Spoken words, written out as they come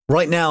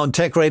Right now on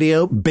Tech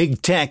Radio,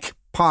 big tech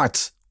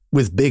parts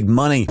with big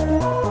money.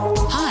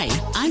 Hi,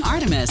 I'm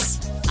Artemis.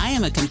 I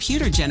am a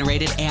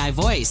computer-generated AI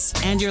voice,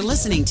 and you're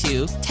listening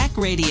to Tech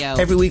Radio.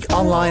 Every week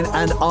online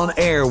and on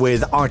air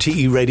with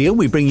RTE Radio,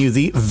 we bring you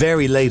the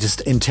very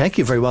latest in tech.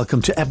 You're very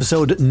welcome to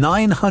episode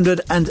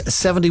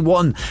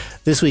 971.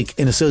 This week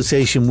in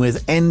association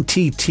with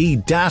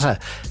NTT Data,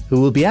 who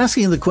will be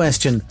asking the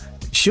question,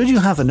 should you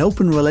have an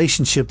open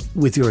relationship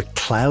with your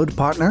cloud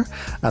partner?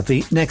 At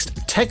the next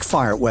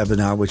TechFire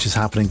webinar, which is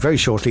happening very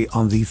shortly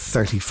on the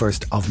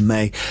 31st of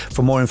May.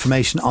 For more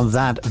information on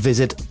that,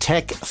 visit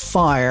techfire.ie.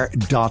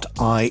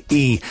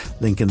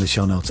 Link in the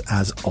show notes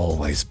as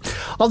always.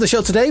 On the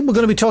show today, we're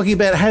going to be talking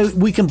about how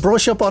we can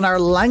brush up on our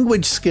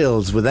language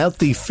skills without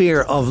the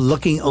fear of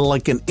looking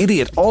like an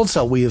idiot.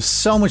 Also, we have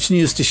so much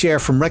news to share,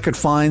 from record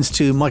fines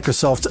to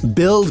Microsoft's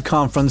Build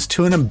conference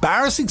to an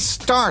embarrassing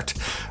start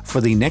for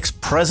the next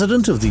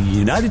president of the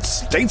United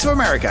States of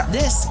America.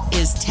 This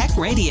is Tech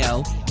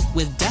Radio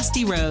with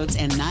Dusty Rhodes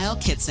and Niall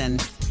Kitson.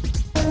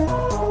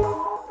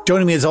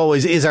 Joining me as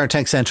always is our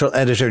Tech Central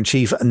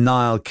Editor-in-Chief,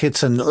 Niall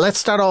Kitson. Let's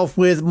start off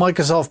with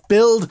Microsoft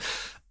Build.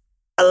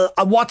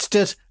 I watched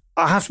it.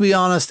 I have to be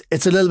honest,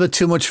 it's a little bit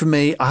too much for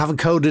me. I haven't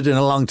coded in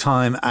a long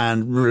time.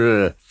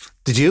 And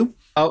did you?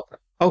 Oh,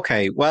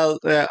 okay. Well,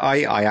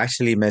 I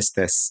actually missed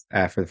this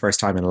for the first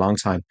time in a long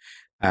time.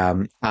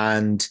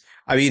 And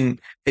I mean,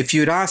 if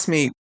you'd asked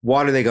me,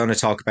 what are they going to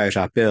talk about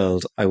at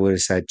Build? I would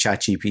have said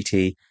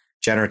ChatGPT,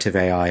 generative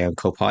AI, and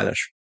Copilot.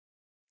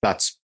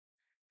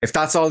 If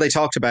that's all they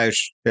talked about,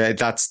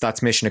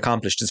 that's mission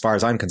accomplished as far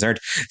as I'm concerned.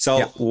 So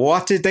yeah.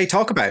 What did they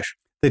talk about?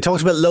 They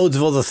talked about loads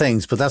of other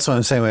things, but that's what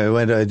I'm saying.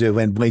 It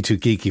went way too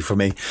geeky for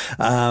me.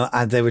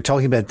 And they were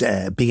talking about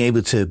being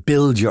able to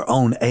build your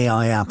own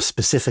AI app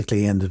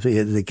specifically, and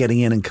the getting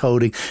in and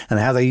coding, and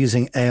how they're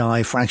using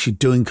AI for actually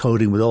doing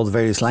coding with all the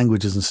various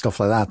languages and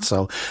stuff like that.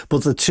 So,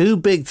 but the two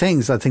big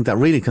things I think that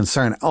really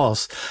concern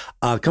us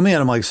coming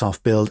out of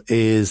Microsoft Build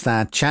is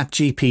that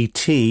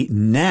ChatGPT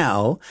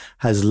now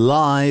has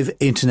live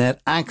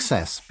internet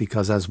access,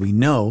 because as we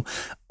know,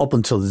 up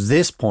until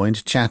this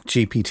point,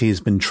 ChatGPT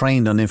has been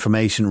trained on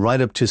information right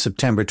up to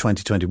September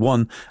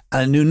 2021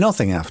 and knew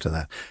nothing after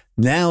that.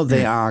 Now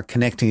they are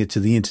connecting it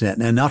to the internet.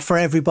 Now, not for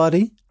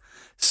everybody,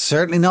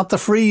 certainly not the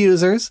free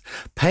users,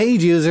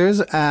 paid users.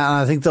 And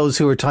I think those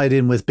who are tied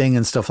in with Bing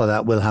and stuff like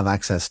that will have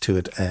access to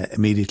it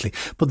immediately.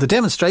 But the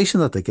demonstration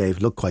that they gave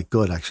looked quite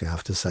good, actually, I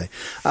have to say.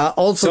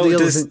 Also, so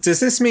does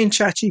this mean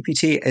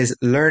ChatGPT is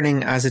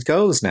learning as it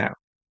goes now?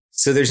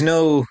 So there's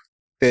no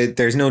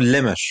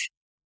limit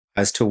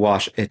as to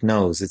what it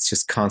knows. It's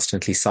just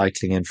constantly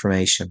cycling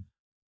information.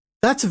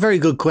 That's a very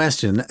good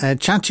question.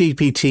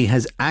 ChatGPT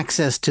has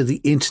access to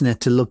the internet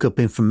to look up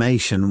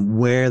information.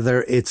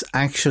 Whether it's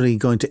actually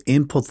going to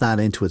input that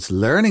into its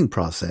learning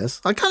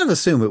process, I kind of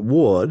assume it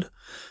would.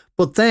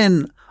 But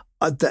then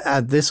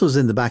this was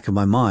in the back of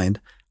my mind.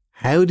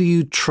 How do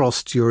you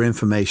trust your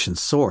information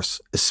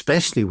source,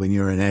 especially when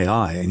you're an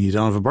AI and you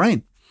don't have a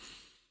brain?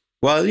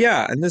 Well,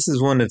 yeah, and this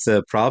is one of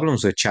the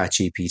problems with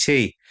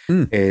ChatGPT,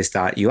 is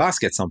that you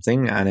ask it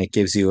something and it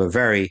gives you a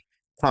very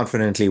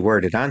confidently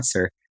worded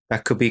answer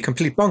that could be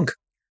complete bunk.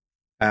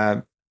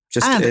 Quite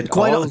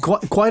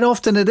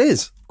often it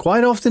is.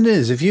 Quite often it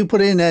is. If you put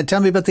in,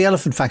 tell me about the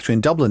elephant factory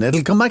in Dublin,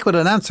 it'll come back with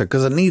an answer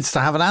because it needs to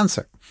have an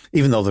answer,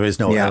 even though there is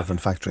no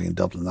elephant factory in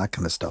Dublin, that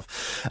kind of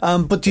stuff.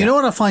 But do you know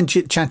what I find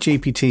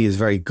ChatGPT is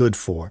very good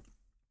for?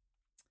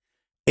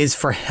 Is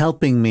for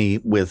helping me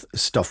with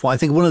stuff. Well, I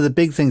think one of the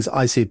big things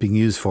I see it being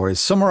used for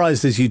is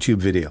summarize this YouTube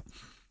video.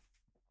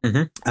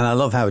 Mm-hmm. And I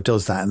love how it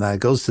does that. And that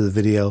it goes to the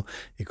video,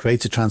 it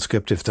creates a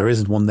transcript. If there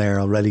isn't one there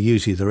already,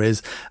 usually there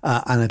is.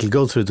 And it'll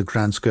go through the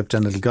transcript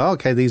and it'll go,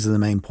 okay, these are the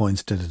main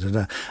points. Da, da, da, da.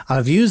 And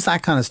I've used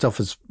that kind of stuff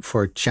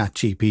for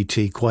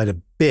ChatGPT quite a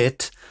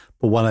bit.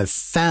 But what I've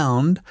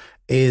found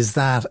is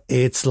that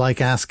it's like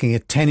asking a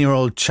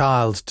 10-year-old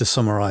child to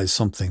summarize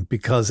something,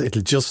 because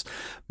it'll just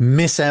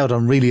miss out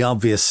on really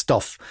obvious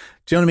stuff.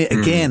 Do you know what I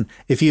mean? Again,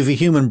 if you have a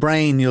human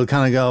brain, you'll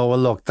kind of go, well,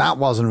 look, that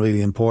wasn't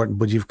really important,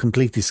 but you've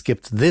completely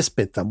skipped this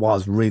bit that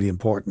was really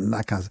important. And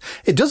that kind of,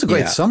 it does a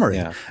great summary.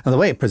 Yeah. And the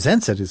way it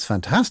presents it is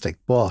fantastic,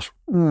 but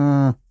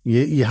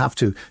you have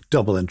to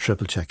double and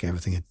triple check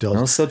everything it does.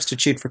 No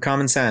substitute for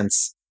common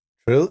sense.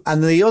 True.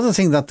 And the other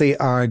thing that they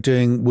are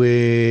doing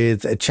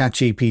with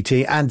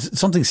ChatGPT, and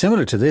something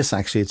similar to this,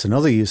 actually, it's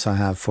another use I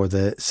have for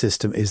the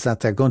system, is that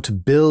they're going to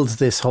build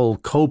this whole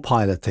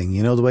Copilot thing.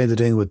 You know, the way they're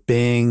doing with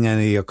Bing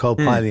and your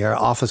Copilot, your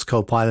Office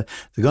Copilot.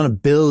 They're going to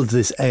build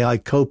this AI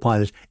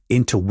Copilot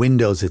into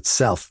Windows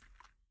itself.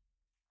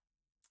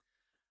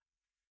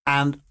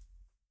 And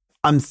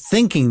I'm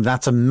thinking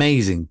that's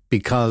amazing,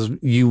 because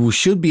you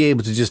should be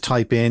able to just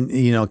type in,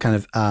 you know, kind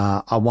of,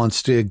 I want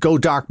to go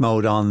dark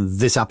mode on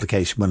this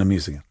application when I'm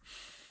using it.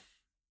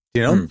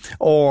 You know,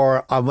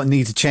 or I would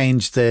need to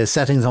change the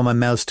settings on my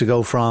mouse to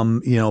go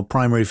from,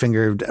 primary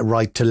finger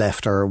right to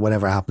left or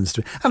whatever happens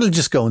to, and it'll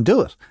just go and do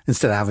it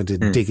instead of having to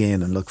dig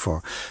in and look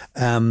for.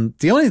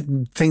 The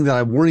only thing that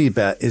I worry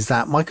about is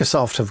that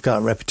Microsoft have got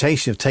a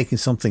reputation of taking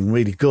something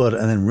really good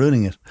and then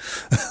ruining it.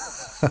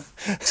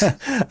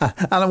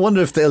 And I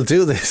wonder if they'll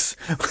do this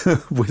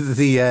with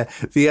the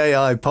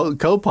AI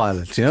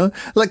Copilot,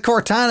 like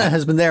Cortana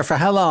has been there for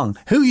how long?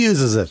 Who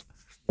uses it?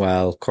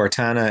 Well,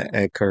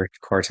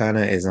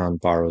 Cortana is on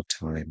borrowed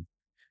time.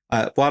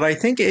 What I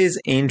think is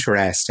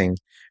interesting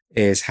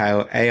is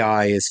how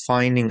AI is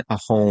finding a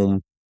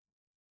home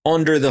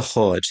under the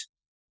hood,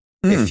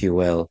 if you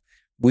will.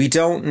 We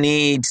don't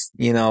need,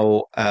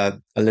 a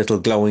little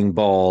glowing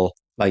ball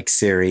like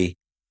Siri,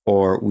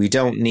 or we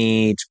don't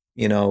need,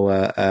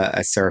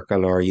 a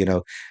circle, or,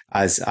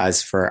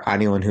 as for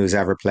anyone who's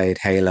ever played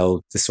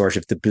Halo, the sort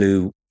of the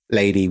blue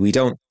lady. We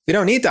don't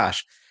need that.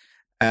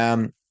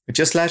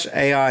 Just let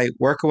AI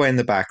work away in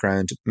the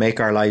background, make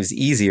our lives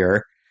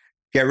easier,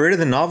 get rid of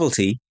the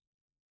novelty,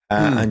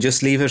 and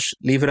just leave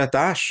it at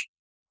that.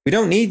 We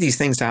don't need these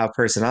things to have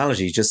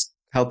personality. Just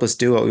help us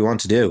do what we want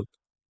to do.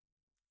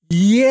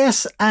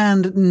 Yes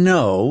and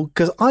no,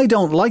 because I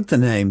don't like the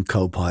name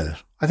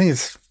Copilot. I think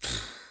it's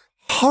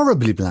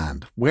horribly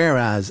bland.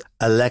 Whereas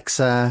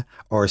Alexa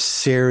or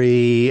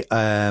Siri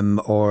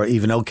or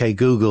even OK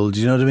Google,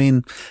 do you know what I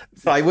mean?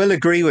 I will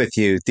agree with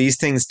you. These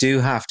things do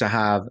have to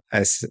have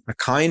a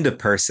kind of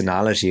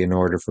personality in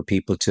order for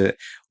people to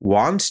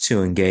want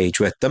to engage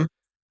with them.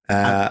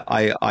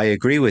 I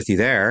agree with you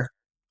there.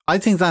 I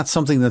think that's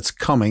something that's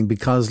coming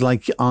because,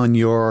 like on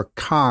your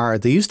car,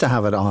 they used to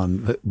have it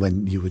on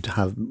when you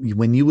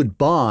would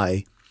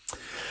buy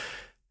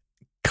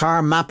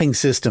car mapping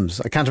systems.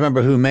 I can't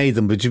remember who made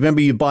them, but you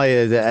remember you buy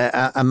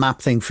a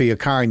map thing for your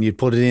car and you'd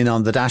put it in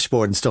on the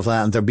dashboard and stuff like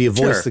that, and there'd be a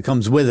voice that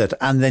comes with it,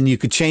 and then you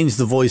could change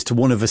the voice to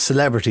one of a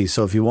celebrity.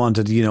 So if you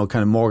wanted,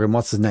 kind of Morgan,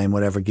 what's his name,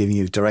 whatever, giving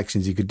you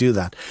directions, you could do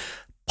that.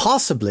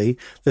 Possibly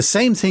the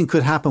same thing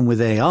could happen with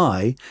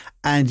AI,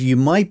 and you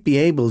might be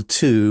able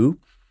to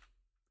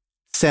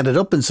set it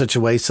up in such a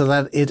way so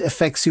that it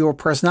affects your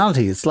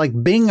personality. It's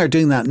like Bing are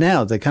doing that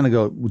now. They kind of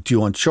go, do you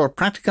want short,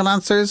 practical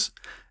answers?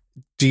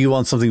 Do you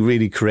want something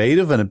really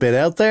creative and a bit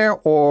out there,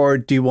 or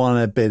do you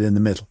want a bit in the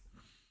middle?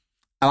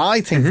 And I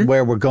think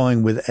where we're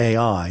going with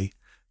AI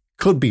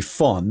could be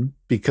fun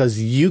because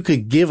you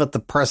could give it the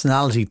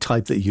personality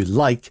type that you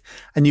like,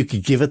 and you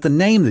could give it the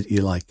name that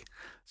you like.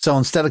 So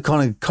instead of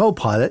calling it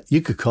Copilot,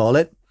 you could call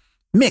it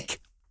Mick.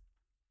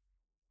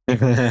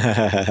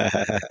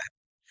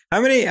 How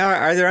many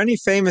are there any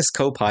famous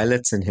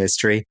co-pilots in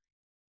history?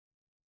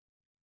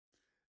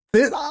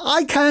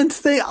 I can't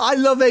think. I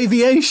love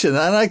aviation,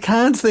 and I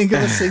can't think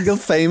of a single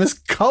famous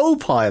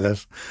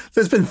co-pilot.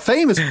 There's been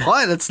famous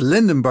pilots,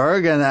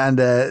 Lindenberg and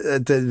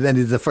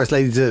the first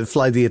lady to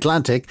fly the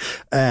Atlantic.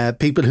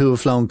 People who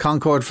have flown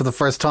Concorde for the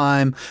first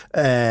time.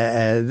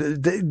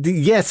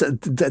 Yes,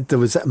 there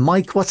was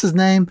Mike. What's his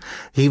name?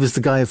 He was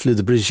the guy who flew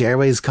the British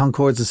Airways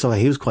Concordes and so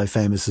he was quite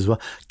famous as well.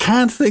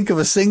 Can't think of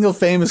a single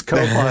famous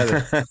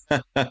co-pilot.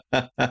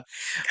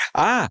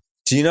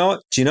 Do you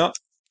know?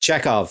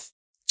 Chekhov.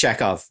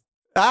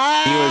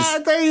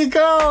 There you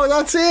go.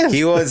 That's it.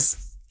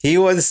 He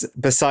was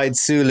beside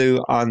Sulu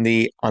on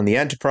the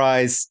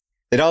Enterprise.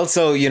 It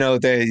also,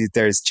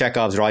 there's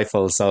Chekhov's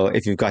rifle. So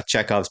if you've got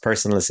Chekhov's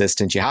personal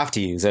assistant, you have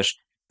to use it,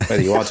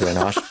 whether you want to or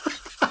not.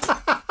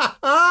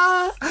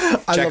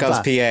 Chekhov's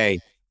PA.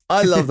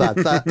 I love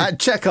that.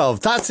 Chekhov.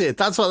 That's it.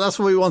 That's what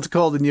we want to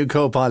call the new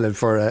co-pilot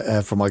for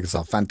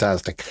Microsoft.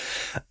 Fantastic.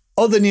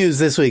 Other news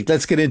this week,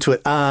 let's get into it.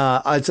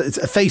 It's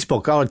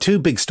Facebook. Two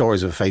big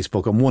stories with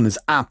Facebook, and one is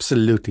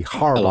absolutely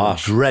horrible,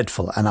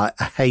 dreadful, and I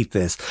hate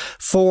this.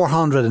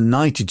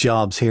 490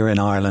 jobs here in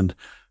Ireland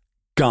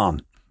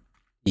gone.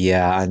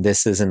 Yeah, and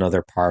this is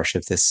another part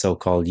of this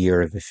so-called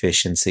year of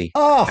efficiency.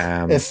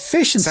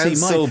 Efficiency.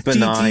 Sounds so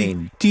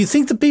benign. Do you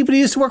think the people who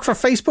used to work for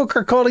Facebook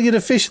are calling it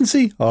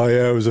efficiency? Oh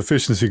yeah, it was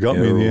efficiency got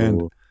me in the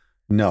end.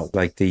 No.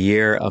 Like the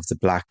year of the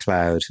black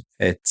cloud.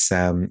 It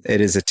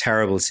is a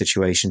terrible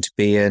situation to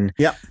be in.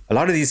 Yeah. A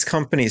lot of these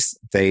companies,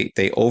 they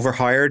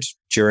overhired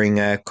during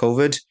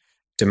COVID.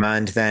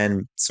 Demand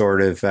then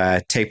sort of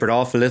tapered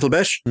off a little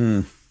bit.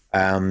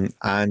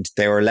 And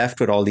they were left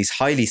with all these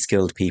highly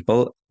skilled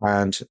people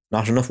and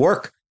not enough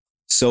work.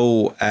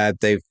 So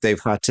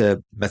they've had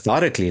to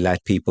methodically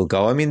let people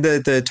go. I mean,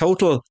 the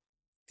total,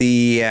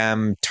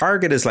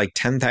 target is like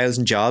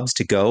 10,000 jobs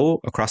to go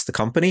across the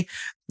company.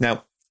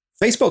 Now,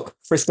 Facebook,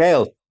 for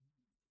scale,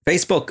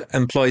 Facebook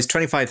employs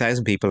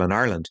 25,000 people in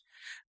Ireland.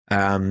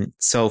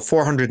 So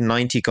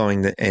 490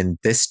 going in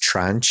this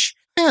tranche.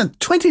 Man,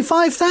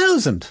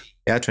 25,000?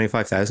 Yeah,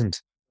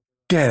 25,000.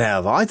 Get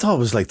out. I thought it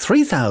was like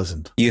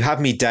 3,000. You have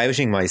me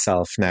doubting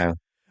myself now.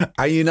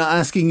 Are you not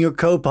asking your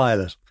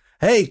co-pilot?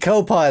 Hey,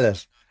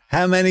 co-pilot,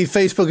 how many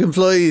Facebook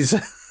employees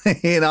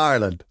in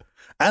Ireland?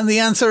 And the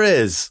answer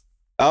is...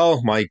 Oh,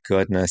 my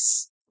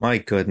goodness. My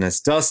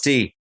goodness.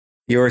 Dusty.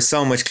 You are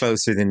so much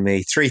closer than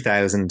me.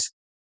 3,000.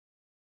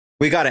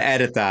 We got to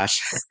edit that.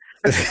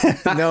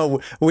 No,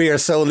 we are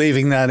so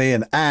leaving that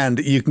in, and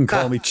you can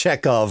call me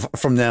Chekhov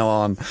from now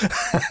on.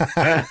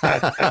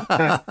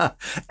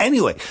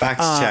 Anyway, back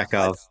to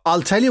Chekhov.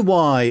 I'll tell you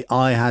why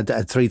I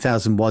had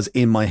 3,000 was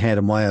in my head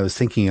and why I was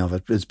thinking of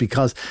it is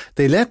because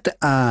they let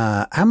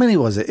how many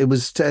was it? It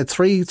was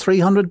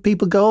 300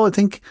 people go, I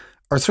think.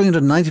 Or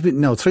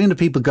 300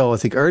 people go, I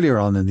think, earlier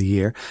on in the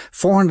year.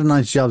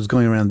 490 jobs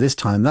going around this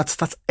time. That's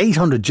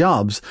 800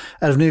 jobs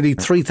out of nearly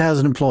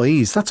 3,000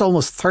 employees. That's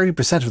almost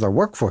 30% of their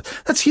workforce.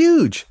 That's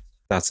huge.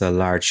 That's a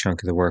large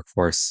chunk of the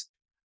workforce.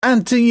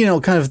 And,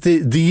 kind of the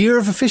year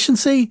of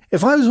efficiency,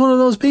 if I was one of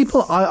those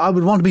people, I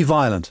would want to be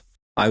violent.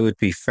 I would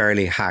be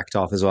fairly hacked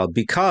off as well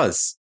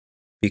because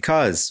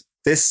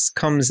this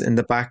comes in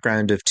the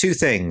background of two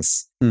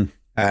things.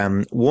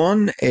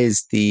 One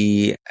is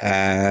the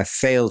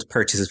failed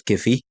purchase of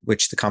Giphy,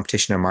 which the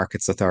Competition and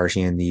Markets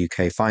Authority in the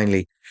UK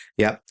finally,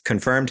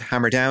 confirmed,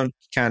 hammer down,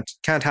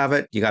 can't have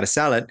it, you got to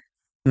sell it.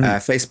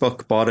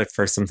 Facebook bought it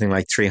for something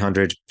like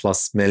 300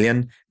 plus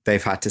million.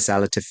 They've had to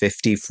sell it to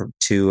 50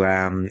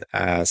 to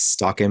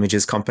stock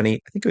images company.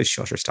 I think it was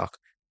Shutterstock.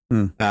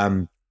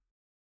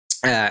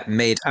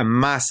 Made a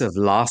massive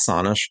loss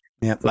on it.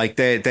 Yep. Like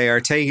they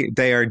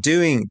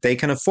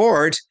can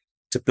afford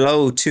to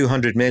blow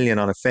 200 million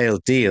on a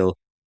failed deal,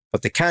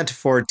 but they can't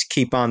afford to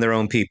keep on their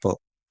own people.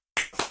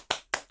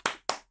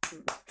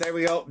 There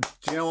we go.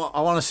 Do you know what?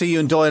 I want to see you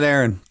in Dáil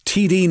Éireann.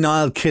 TD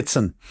Niall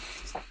Kitson.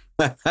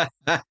 But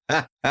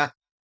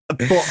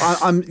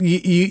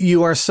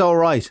you are so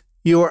right.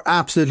 You are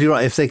absolutely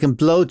right. If they can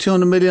blow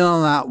 200 million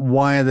on that,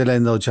 why are they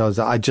letting those jobs?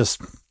 I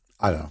don't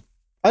know.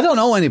 I don't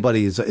know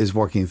anybody is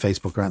working in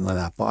Facebook or anything like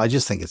that, but I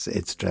just think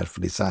it's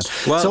dreadfully sad.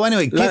 Well, so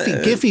anyway,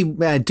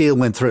 Giphy deal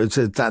went through.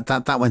 So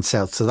that went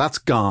south. So that's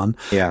gone.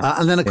 Yeah.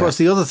 And then, of course,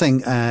 the other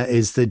thing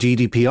is the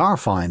GDPR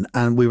fine.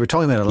 And we were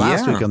talking about it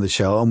last week on the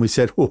show, and we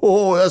said,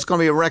 oh, that's going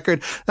to be a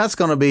record. That's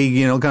going to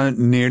be, kind of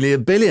nearly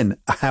 $1 billion.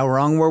 How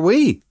wrong were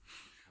we?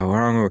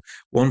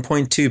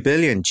 1.2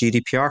 billion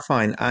GDPR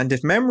fine. And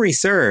if memory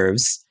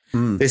serves,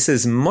 this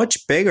is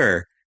much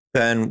bigger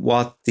than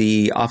what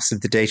the Office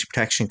of the Data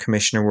Protection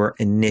Commissioner were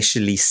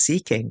initially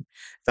seeking.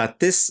 That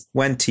this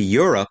went to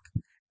Europe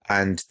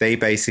and they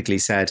basically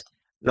said,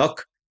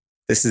 look,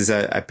 this is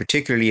a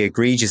particularly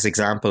egregious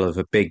example of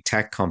a big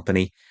tech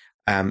company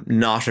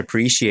not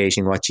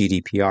appreciating what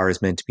GDPR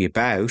is meant to be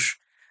about.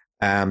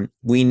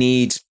 We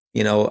need,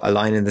 a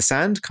line in the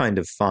sand kind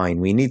of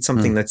fine. We need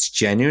something that's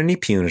genuinely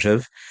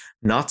punitive,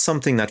 not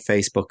something that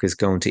Facebook is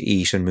going to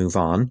eat and move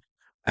on.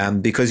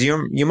 Because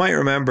you might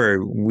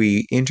remember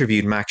we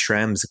interviewed Max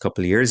Schrems a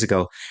couple of years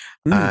ago,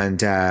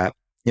 and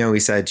we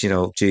said,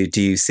 do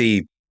you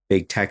see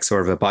big tech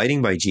sort of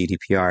abiding by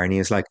GDPR? And he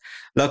was like,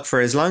 look, for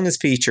as long as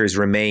features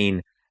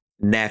remain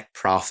net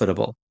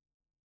profitable,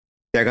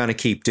 they're going to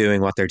keep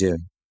doing what they're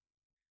doing.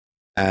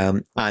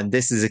 And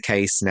this is a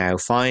case now,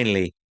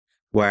 finally,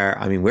 where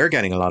we're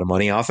getting a lot of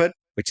money off it,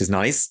 which is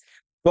nice,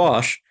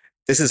 but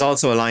this is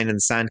also a line in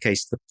the sand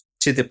case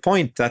to the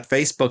point that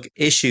Facebook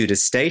issued a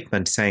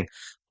statement saying,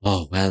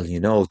 oh,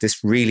 well,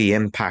 this really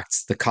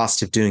impacts the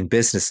cost of doing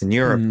business in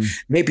Europe.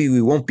 Maybe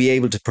we won't be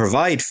able to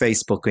provide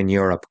Facebook in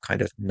Europe,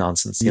 kind of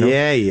nonsense.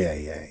 Yeah.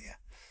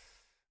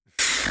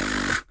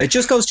 It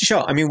just goes to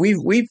show,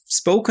 we've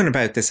spoken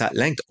about this at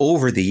length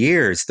over the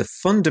years, the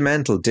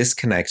fundamental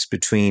disconnect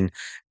between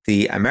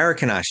the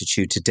American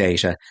attitude to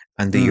data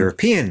and the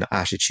European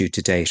attitude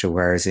to data.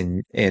 Whereas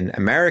in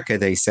America,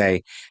 they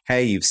say,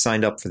 hey, you've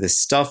signed up for this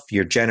stuff,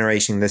 you're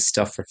generating this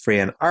stuff for free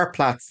on our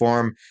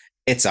platform,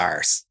 it's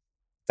ours.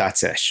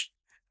 That's it.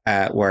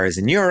 Whereas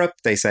in Europe,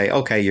 they say,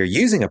 okay, you're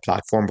using a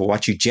platform, but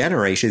what you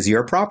generate is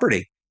your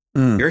property.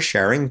 You're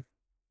sharing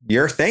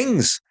your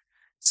things.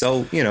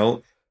 So,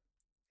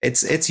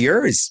 it's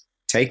yours.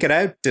 Take it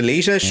out,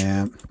 delete it,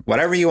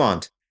 whatever you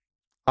want.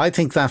 I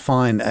think that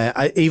fine,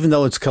 even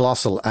though it's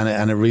colossal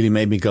and it really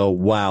made me go,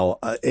 wow,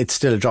 it's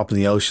still a drop in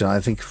the ocean. I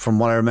think from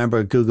what I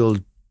remember, Google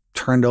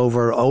turned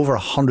over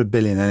 100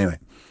 billion anyway.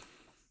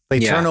 They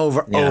turn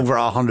over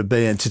 100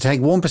 billion. To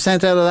take 1%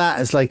 out of that,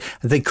 it's like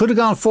they could have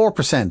gone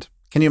 4%.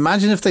 Can you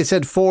imagine if they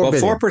said 4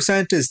 billion?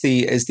 4% is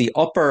the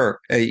upper,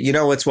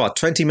 it's what,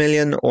 20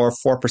 million or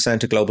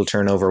 4% of global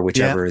turnover,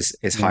 whichever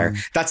is higher.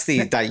 That's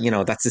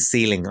that's the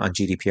ceiling on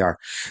GDPR.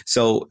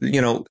 So,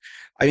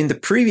 the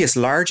previous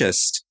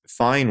largest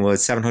fine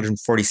was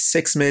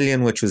 746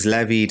 million, which was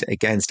levied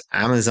against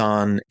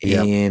Amazon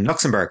in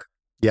Luxembourg.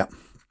 Yeah.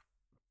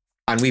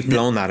 And we've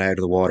blown that out of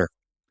the water.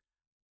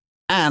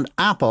 And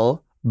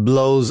Apple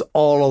blows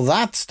all of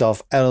that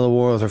stuff out of the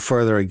water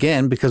further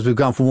again, because we've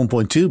gone from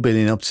 1.2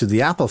 billion up to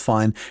the Apple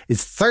fine.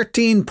 It's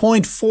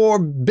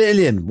 13.4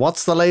 billion.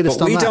 What's the latest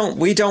but on that?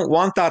 We don't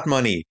want that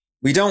money.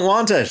 We don't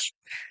want it.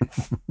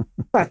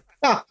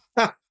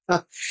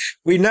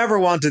 We never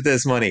wanted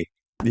this money.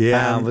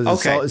 Yeah,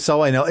 okay.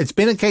 So I know it's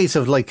been a case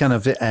of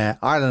Ireland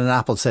and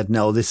Apple said,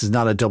 no, this is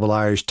not a double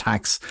Irish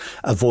tax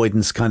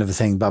avoidance kind of a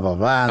thing, blah, blah,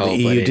 blah. And the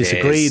EU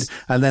disagreed,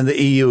 and then the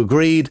EU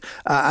agreed,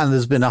 and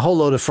there's been a whole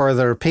load of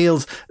further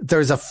appeals.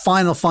 There's a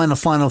final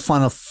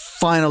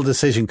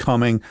decision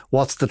coming.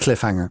 What's the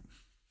cliffhanger?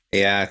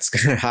 Yeah, it's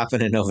going to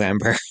happen in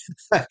November.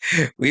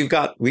 We've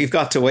got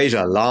to wait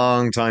a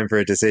long time for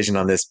a decision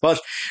on this. But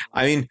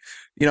I mean,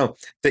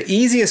 the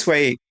easiest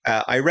way.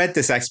 I read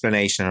this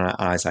explanation and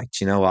I was like,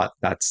 "Do you know what?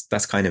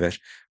 That's kind of it,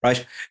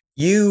 right?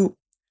 You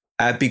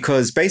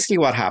because basically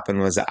what happened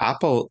was that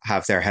Apple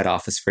have their head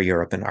office for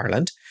Europe and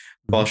Ireland,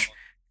 but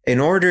in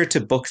order to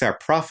book their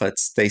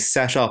profits, they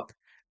set up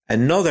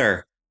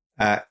another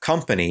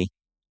company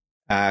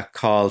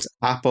called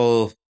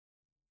Apple.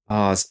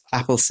 It's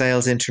Apple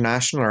Sales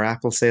International or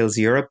Apple Sales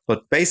Europe.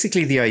 But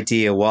basically, the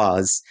idea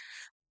was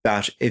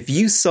that if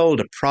you sold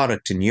a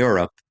product in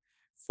Europe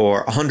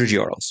for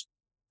 €100,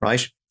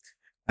 right?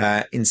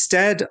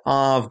 Instead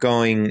of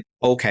going,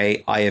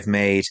 okay, I have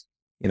made,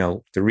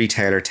 the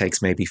retailer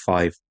takes maybe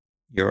 €5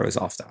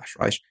 off that,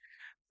 right?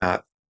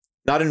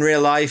 Not in real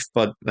life,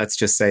 but let's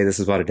just say this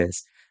is what it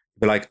is.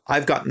 But like,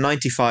 I've got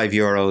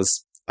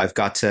 €95, I've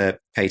got to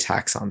pay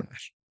tax on that,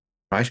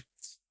 right?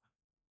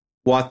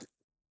 What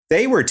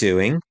they were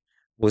doing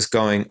was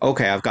going,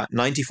 okay, I've got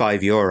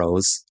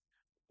 €95,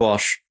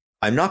 but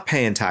I'm not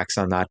paying tax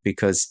on that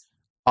because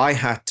I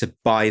had to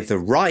buy the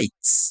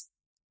rights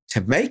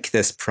to make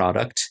this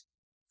product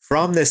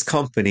from this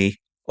company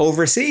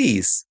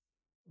overseas,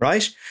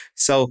 right?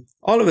 So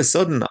all of a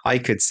sudden I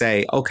could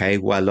say, okay,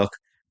 well, look,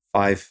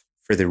 5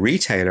 for the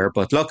retailer,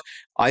 but look,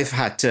 I've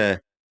had to,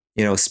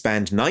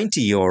 spend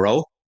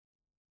 €90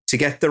 to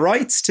get the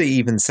rights to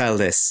even sell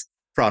this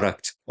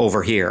product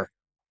over here.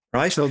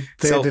 Right. So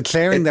they're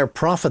declaring their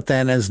profit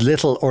then as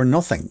little or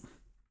nothing.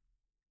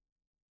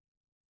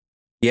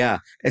 Yeah.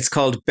 It's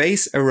called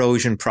base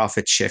erosion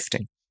profit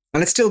shifting.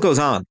 And it still goes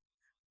on.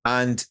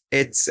 And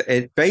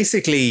it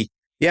basically,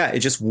 it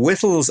just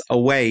whittles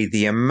away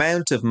the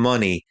amount of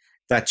money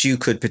that you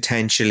could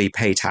potentially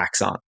pay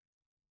tax on.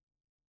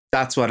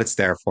 That's what it's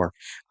there for.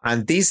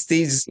 And these,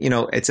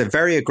 it's a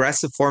very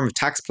aggressive form of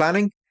tax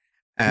planning.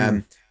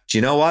 Do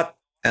you know what?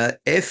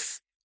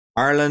 If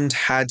Ireland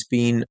had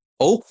been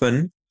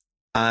open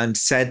and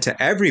said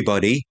to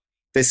everybody,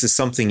 this is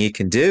something you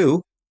can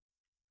do,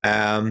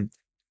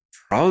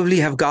 probably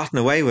have gotten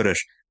away with it.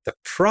 The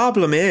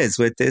problem is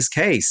with this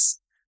case,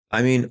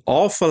 I mean,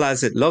 awful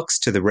as it looks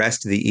to the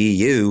rest of the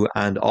EU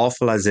and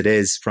awful as it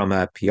is from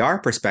a PR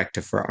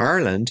perspective for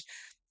Ireland,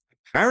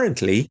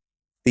 apparently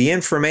the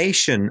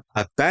information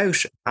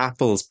about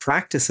Apple's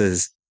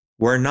practices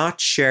were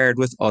not shared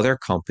with other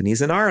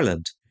companies in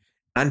Ireland.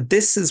 And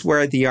this is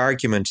where the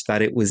argument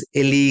that it was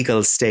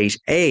illegal state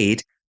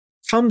aid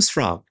comes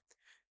from,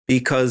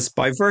 because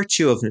by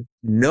virtue of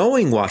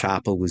knowing what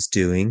Apple was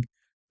doing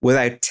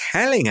without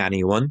telling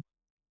anyone,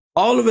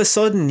 all of a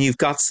sudden you've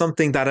got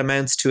something that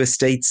amounts to a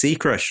state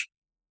secret.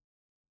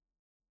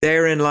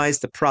 Therein lies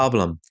the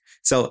problem.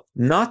 So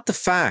not the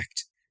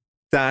fact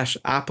that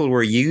Apple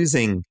were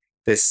using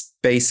this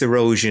base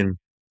erosion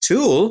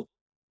tool,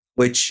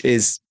 which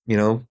is,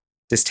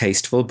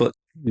 distasteful but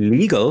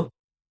legal.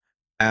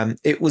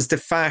 It was the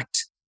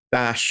fact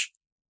that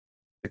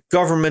the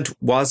government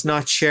was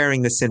not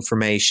sharing this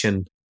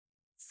information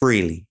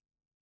freely.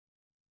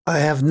 I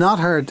have not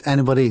heard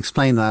anybody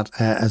explain that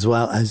as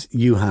well as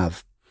you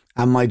have.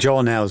 And my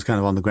jaw now is kind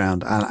of on the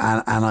ground,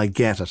 and I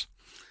get it.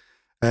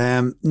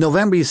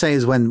 November, you say,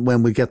 is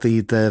when we get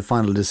the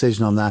final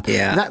decision on that.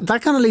 Yeah.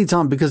 That kind of leads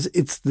on, because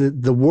it's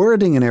the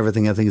wording and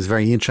everything, I think, is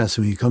very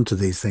interesting when you come to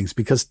these things,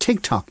 because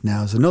TikTok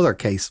now is another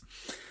case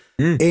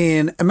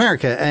in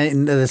America,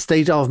 in the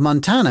state of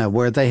Montana,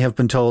 where they have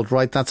been told,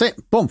 right, that's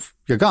it, boom,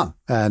 you're gone.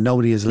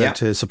 Nobody is allowed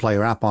to supply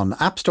your app on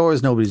app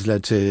stores. Nobody's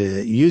allowed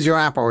to use your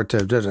app or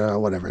to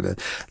whatever,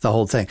 the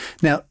whole thing.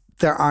 Now,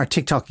 there are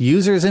TikTok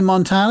users in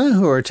Montana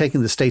who are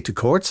taking the state to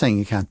court saying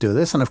you can't do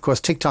this. And of course,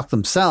 TikTok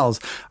themselves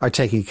are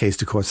taking a case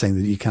to court saying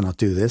that you cannot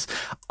do this.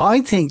 I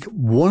think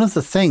one of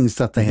the things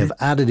that they have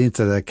added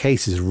into their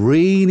case is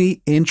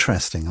really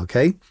interesting,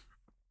 okay?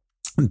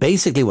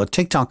 Basically, what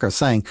TikTok are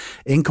saying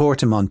in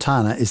court in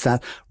Montana is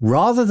that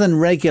rather than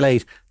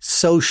regulate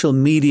social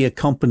media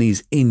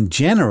companies in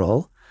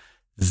general,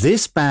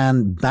 this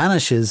ban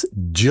banishes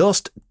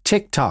just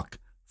TikTok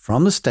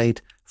from the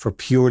state for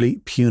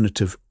purely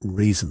punitive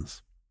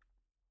reasons.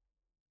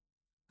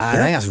 And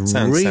I think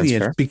that's really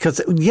it, because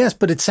yes,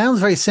 but it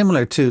sounds very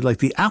similar to like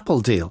the Apple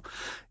deal.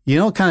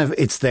 Kind of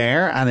it's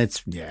there and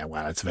it's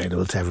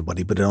available to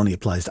everybody, but it only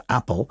applies to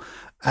Apple.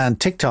 And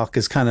TikTok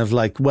is kind of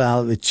like,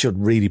 well, it should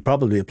really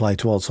probably apply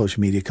to all social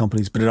media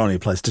companies, but it only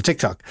applies to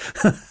TikTok.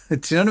 Do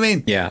you know what I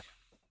mean? Yeah.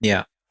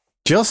 Yeah.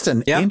 Just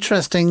an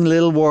interesting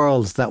little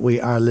world that we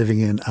are living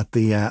in at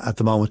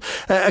the moment.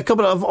 A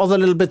couple of other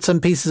little bits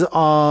and pieces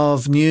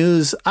of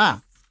news.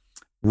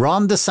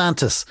 Ron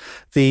DeSantis,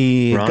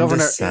 the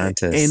governor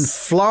in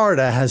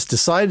Florida, has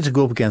decided to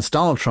go up against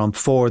Donald Trump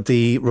for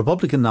the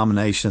Republican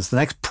nomination as the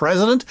next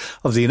president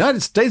of the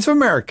United States of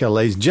America,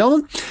 ladies and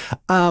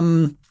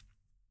gentlemen.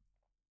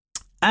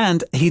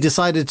 And he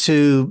decided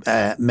to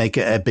make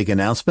a big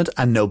announcement,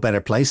 and no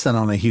better place than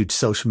on a huge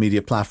social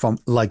media platform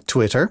like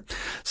Twitter.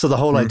 So the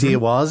whole idea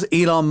was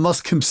Elon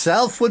Musk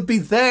himself would be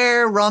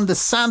there, Ron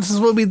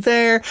DeSantis would be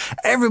there,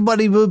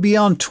 everybody would be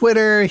on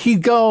Twitter.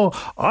 He'd go,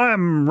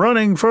 I'm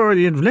running for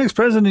the next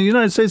president of the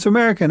United States of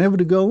America, and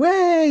everybody would go,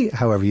 hey,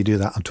 however you do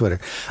that on Twitter.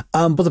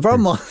 But the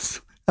problem was,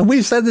 and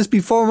we've said this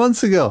before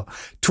months ago,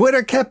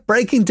 Twitter kept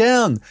breaking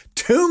down.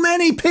 Too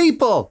many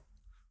people.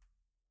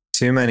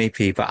 Too many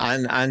people.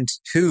 And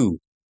who?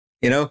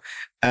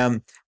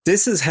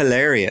 This is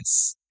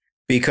hilarious,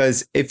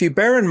 because if you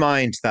bear in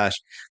mind that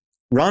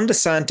Ron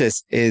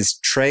DeSantis is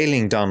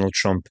trailing Donald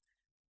Trump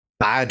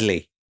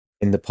badly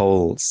in the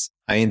polls.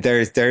 I mean,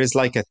 there's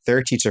like a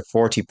 30 to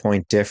 40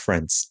 point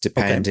difference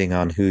depending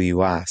on who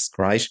you ask,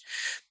 right?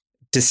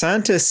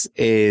 DeSantis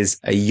is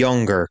a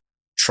younger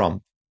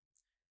Trump.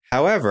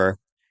 However,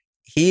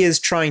 he is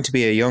trying to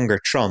be a younger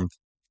Trump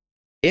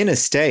in a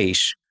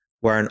state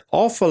where an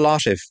awful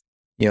lot of,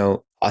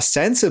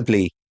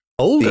 ostensibly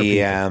older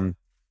people.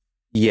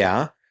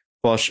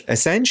 But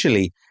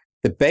essentially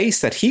the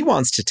base that he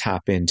wants to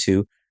tap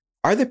into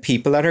are the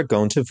people that are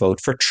going to vote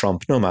for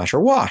Trump no matter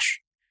what.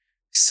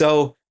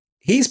 So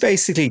he's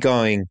basically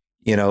going,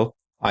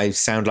 I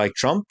sound like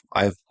Trump.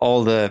 I've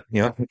all the,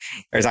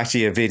 there's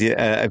actually a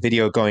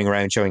video going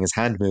around showing his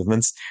hand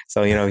movements.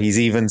 So, he's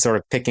even sort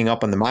of picking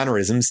up on the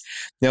mannerisms.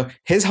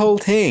 His whole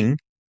thing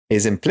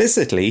is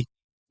implicitly,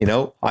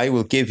 I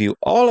will give you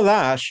all of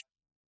that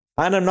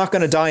and I'm not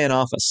going to die in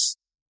office.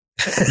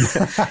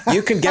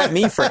 You can get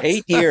me for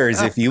 8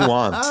 years if you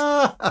want.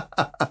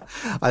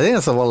 I think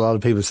that's what a lot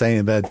of people are saying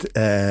about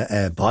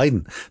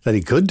Biden, that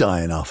he could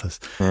die in office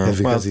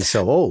because he's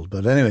so old.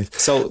 But anyway,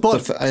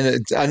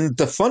 and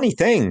the funny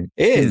thing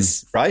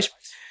is, right?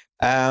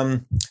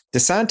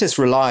 DeSantis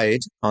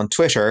relied on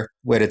Twitter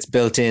with its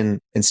built-in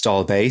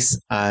install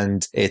base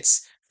and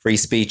its free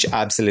speech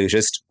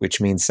absolutist, which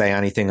means say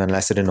anything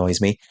unless it annoys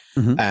me.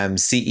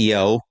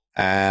 CEO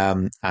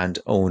and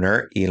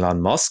owner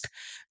Elon Musk.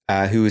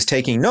 Who is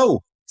taking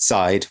no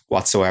side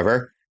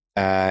whatsoever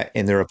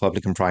in the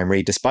Republican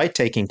primary, despite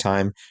taking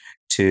time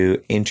to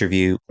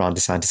interview Ron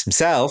DeSantis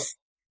himself,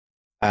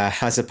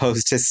 as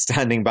opposed to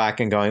standing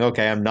back and going,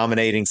 okay, I'm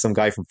nominating some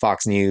guy from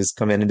Fox News,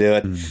 come in and do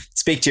it.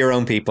 Speak to your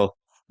own people.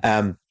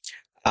 And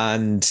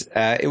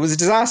it was a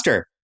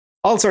disaster.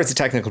 All sorts of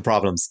technical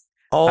problems.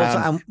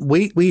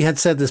 We had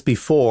said this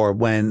before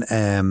when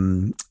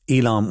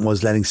Elon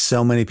was letting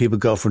so many people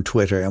go from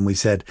Twitter, and we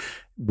said,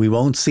 we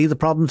won't see the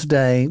problem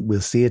today. We'll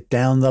see it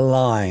down the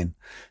line.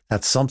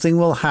 That something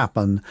will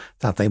happen,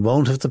 that they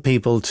won't have the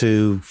people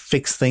to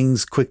fix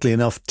things quickly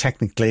enough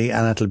technically,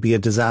 and it'll be a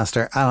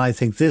disaster. And I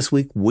think this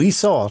week we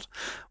saw it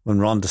when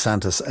Ron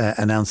DeSantis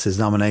announced his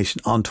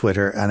nomination on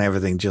Twitter, and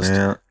everything just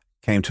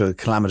came to a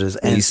calamitous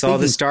end. You saw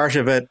the start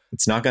of it.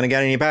 It's not going to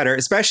get any better,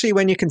 especially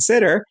when you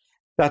consider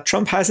that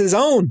Trump has his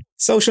own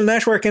social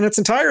network in its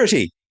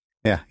entirety.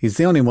 Yeah, he's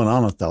the only one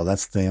on it, though.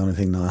 That's the only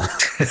thing not.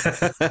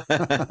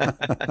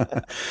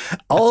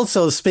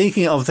 Also,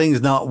 speaking of things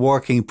not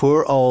working,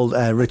 poor old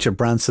Richard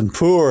Branson.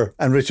 Poor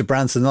and Richard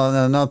Branson,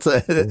 not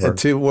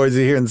two words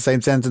you hear in the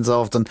same sentence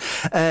often.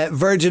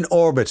 Virgin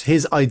Orbit,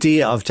 his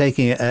idea of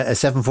taking a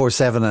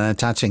 747 and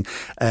attaching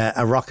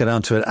a rocket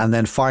onto it and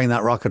then firing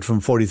that rocket from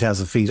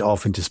 40,000 feet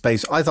off into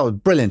space, I thought was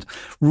brilliant.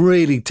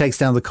 Really takes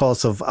down the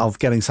cost of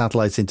getting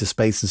satellites into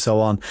space and so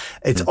on.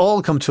 It's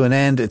all come to an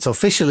end. It's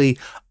officially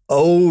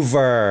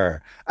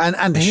over.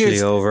 And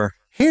here's over.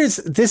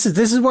 This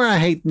is where I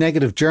hate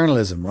negative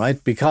journalism,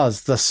 right?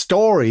 Because the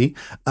story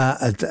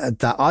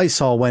that I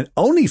saw went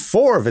only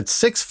 4 of its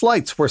 6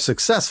 flights were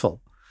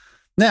successful.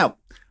 Now,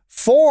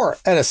 4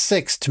 out of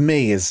 6 to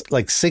me is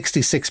like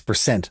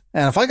 66%.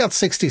 And if I got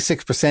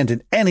 66%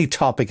 in any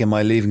topic in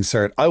my Leaving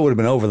Cert, I would have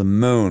been over the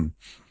moon.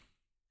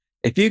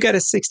 If you get a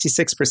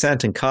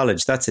 66% in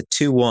college, that's a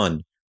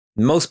 2-1.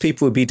 Most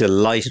people would be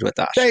delighted with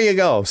that. There you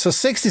go. So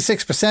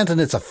 66%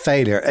 and it's a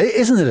failure.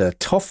 Isn't it a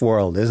tough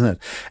world, isn't it?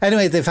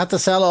 Anyway, they've had to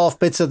sell off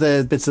bits of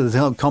the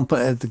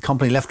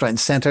company left, right and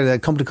centre. The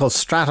company called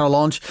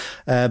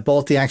Stratolaunch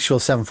bought the actual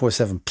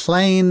 747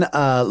 plane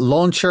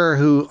launcher,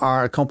 who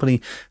are a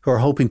company who are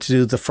hoping to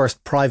do the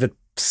first private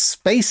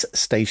space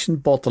station,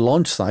 bought the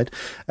launch site,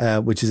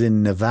 which is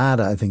in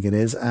Nevada, I think it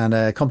is, and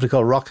a company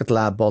called Rocket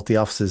Lab bought the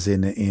offices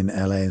in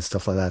LA and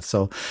stuff like that.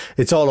 So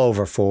it's all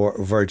over for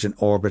Virgin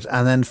Orbit.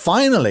 And then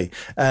finally,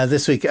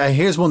 this week,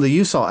 here's one that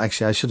you saw.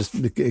 Actually, I should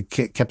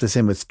have kept this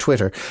in with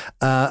Twitter.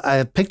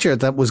 A picture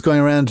that was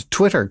going around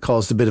Twitter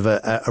caused a bit of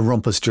a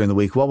rumpus during the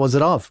week. What was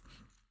it of?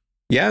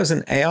 Yeah, it was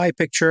an AI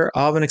picture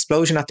of an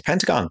explosion at the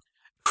Pentagon.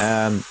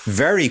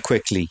 Very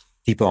quickly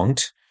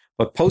debunked,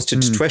 but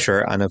posted to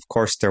Twitter. And of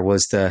course, there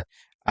was the,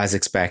 as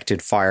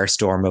expected,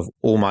 firestorm of,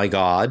 oh my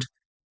God.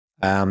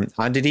 And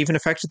it even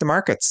affected the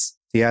markets.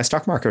 The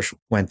stock market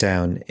went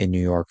down in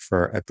New York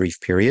for a brief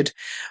period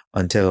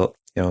until,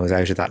 it was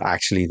out of that.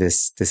 Actually,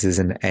 this is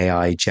an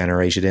AI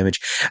generated image.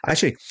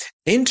 Actually,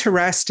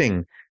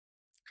 interesting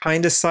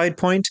kind of side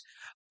point.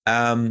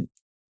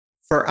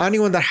 for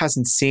anyone that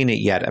hasn't seen it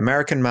yet,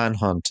 American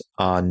Manhunt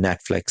on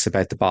Netflix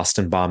about the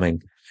Boston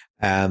bombing.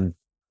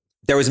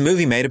 There was a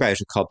movie made about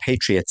it called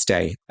Patriots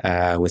Day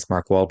with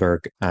Mark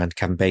Wahlberg and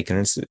Kevin Bacon.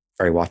 It's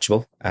very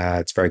watchable.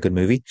 It's a very good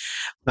movie.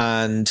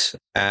 And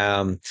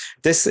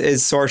this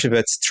is sort of,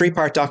 it's a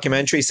 3-part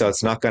documentary, so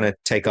it's not going to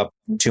take up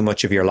too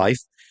much of your life.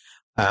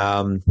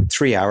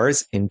 3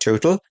 hours in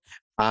total.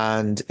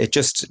 And it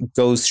just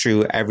goes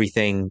through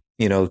everything,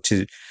 and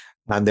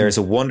there's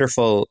a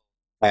wonderful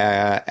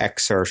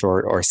excerpt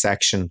or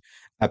section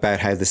about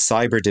how the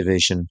cyber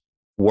division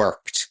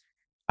worked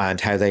and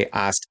how they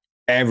asked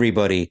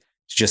everybody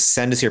to just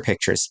send us your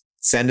pictures,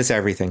 send us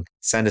everything,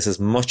 send us as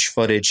much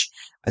footage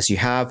as you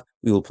have.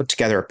 We will put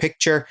together a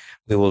picture.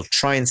 We will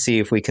try and see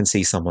if we can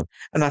see someone.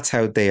 And that's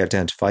how they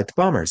identified the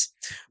bombers.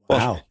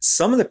 Wow. But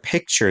some of the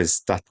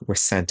pictures that were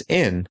sent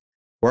in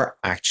were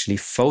actually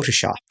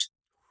photoshopped.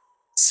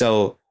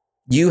 So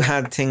you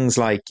had things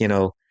like,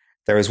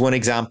 there was one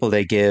example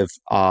they give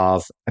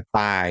of a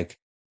bag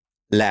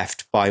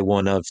left by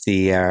one of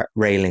the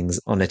railings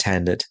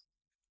unattended.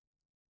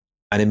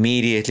 And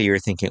immediately you're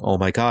thinking, oh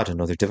my God,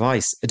 another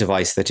device, a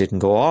device that didn't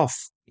go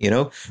off,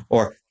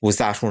 or was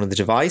that one of the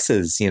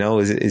devices,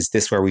 is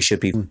this where we should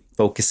be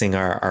focusing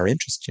our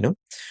interest,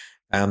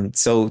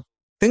 So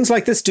things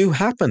like this do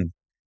happen.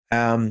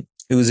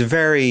 It was a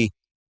very,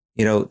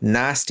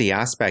 nasty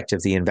aspect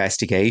of the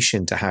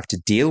investigation to have to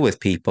deal with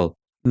people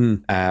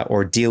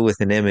or deal with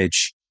an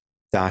image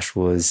that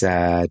was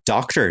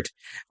doctored.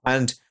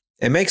 And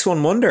it makes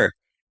one wonder,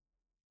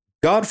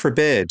 God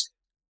forbid,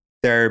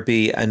 there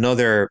be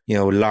another,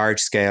 large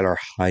scale or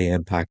high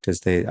impact,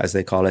 as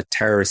they call it,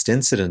 terrorist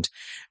incident,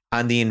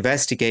 and the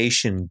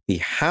investigation be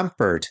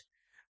hampered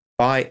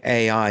by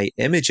AI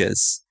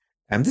images.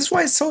 And this is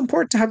why it's so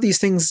important to have these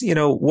things,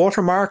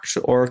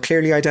 watermarked or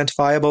clearly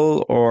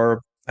identifiable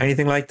or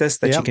anything like this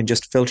that you can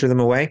just filter them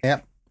away.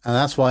 Yep. And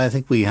that's why I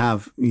think we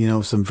have,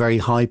 some very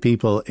high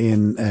people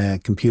in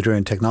computer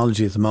and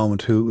technology at the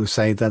moment who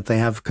say that they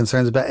have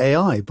concerns about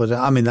AI. But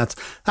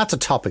that's a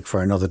topic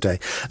for another day.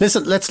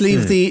 Listen, let's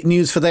leave the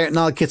news for there.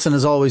 Niall Kitson,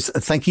 as always,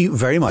 thank you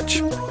very much.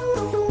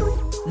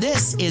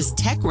 This is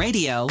Tech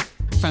Radio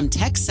from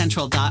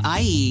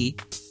TechCentral.ie.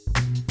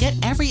 Get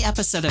every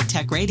episode of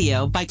Tech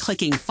Radio by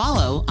clicking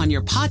follow on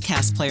your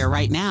podcast player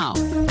right now.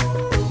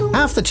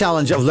 Half the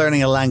challenge of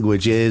learning a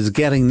language is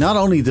getting not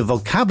only the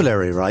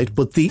vocabulary right,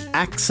 but the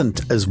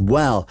accent as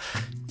well.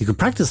 You can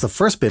practice the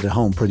first bit at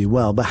home pretty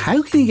well, but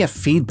how can you get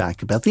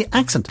feedback about the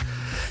accent?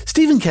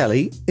 Stephen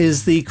Kelly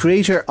is the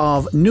creator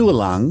of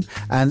Nualang,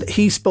 and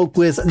he spoke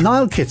with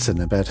Niall Kitson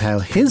about how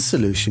his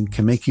solution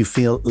can make you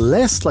feel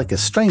less like a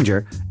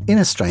stranger in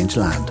a strange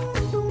land.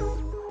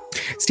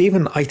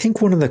 Stephen, I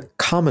think one of the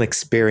common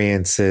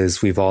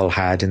experiences we've all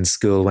had in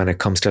school when it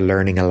comes to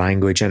learning a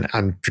language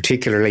and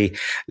particularly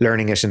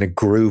learning it in a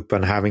group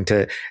and having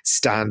to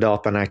stand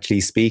up and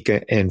actually speak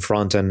in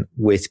front and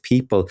with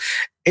people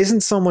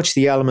isn't so much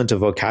the element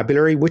of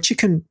vocabulary, which you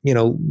can,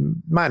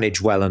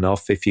 manage well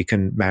enough if you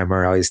can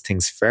memorize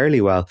things fairly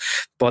well.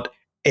 But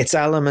it's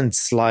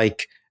elements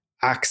like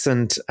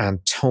accent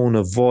and tone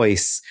of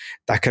voice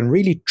that can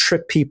really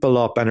trip people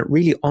up, and it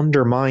really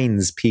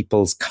undermines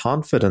people's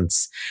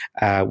confidence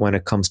when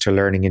it comes to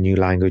learning a new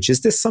language.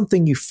 Is this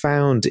something you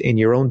found in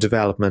your own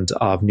development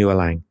of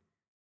Nualang?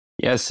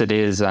 Yes, it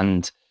is,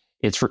 and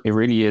it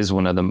really is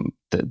one of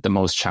the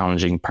most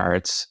challenging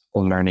parts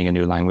of learning a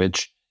new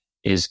language.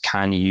 Is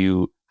can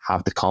you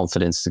have the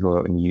confidence to go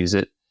out and use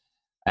it?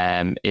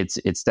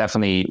 It's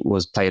definitely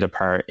was played a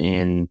part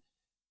in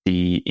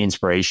the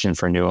inspiration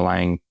for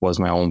Nualang was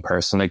my own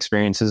personal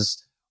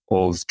experiences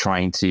of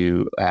trying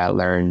to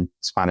learn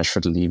Spanish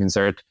for the Leaving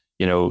Cert.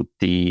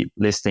 The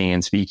listening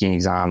and speaking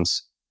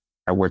exams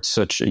are worth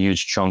such a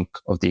huge chunk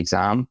of the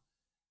exam.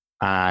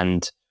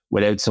 And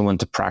without someone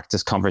to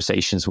practice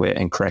conversations with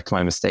and correct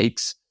my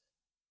mistakes,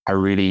 I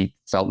really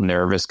felt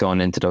nervous going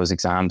into those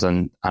exams.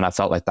 And I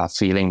felt like that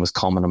feeling was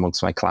common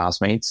amongst my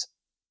classmates.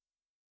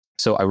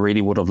 So I really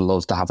would have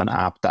loved to have an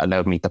app that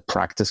allowed me to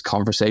practice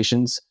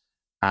conversations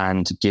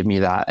and give me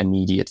that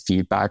immediate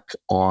feedback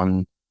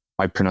on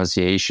my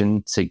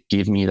pronunciation, to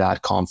give me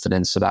that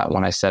confidence so that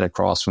when I sat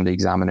across from the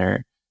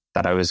examiner,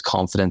 that I was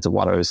confident that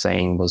what I was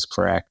saying was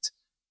correct.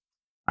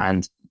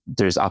 And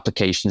there's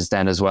applications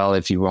then as well.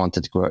 If you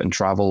wanted to go out and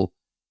travel,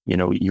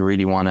 you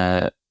really want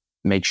to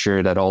make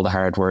sure that all the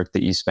hard work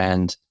that you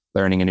spend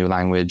learning a new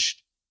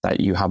language, that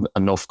you have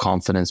enough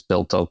confidence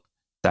built up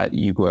that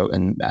you go out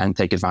and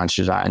take advantage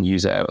of that and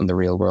use it out in the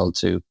real world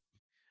too.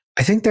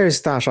 I think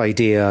there's that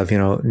idea of,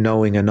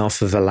 knowing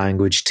enough of a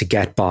language to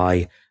get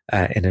by,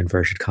 in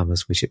inverted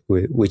commas,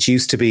 which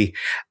used to be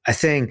a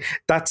thing.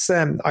 That's,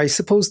 I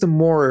suppose, the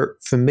more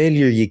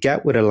familiar you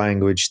get with a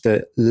language,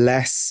 the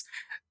less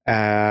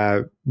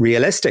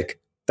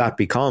realistic that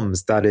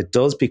becomes, that it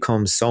does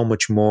become so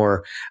much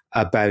more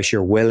about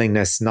your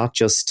willingness, not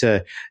just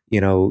to,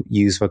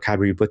 use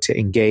vocabulary, but to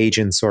engage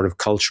in sort of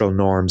cultural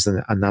norms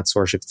and that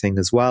sort of thing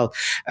as well.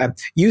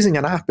 Using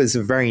an app is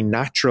a very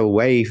natural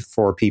way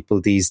for people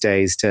these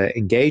days to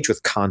engage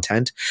with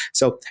content.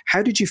 So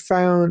how did you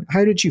find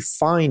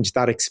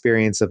that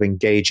experience of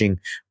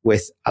engaging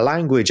with a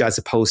language as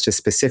opposed to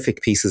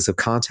specific pieces of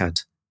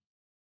content?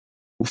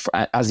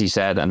 As you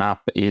said, an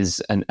app is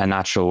a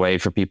natural way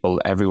for people.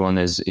 Everyone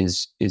is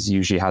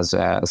usually has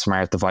a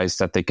smart device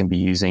that they can be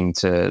using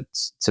to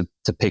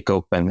pick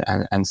up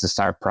and to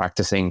start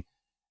practicing.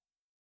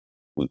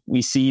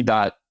 We see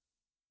that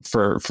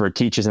for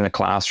teachers in a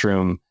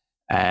classroom,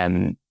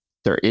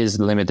 there is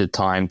limited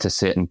time to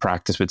sit and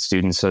practice with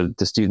students, so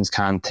the students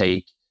can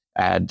take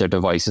their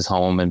devices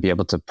home and be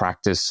able to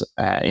practice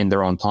in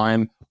their own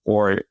time.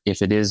 Or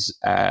if it is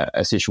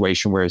a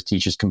situation where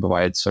teachers can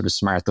provide sort of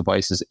smart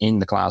devices in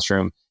the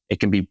classroom, it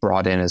can be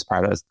brought in as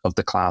part of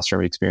the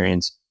classroom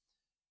experience.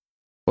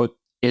 But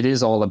it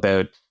is all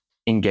about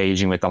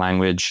engaging with the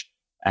language.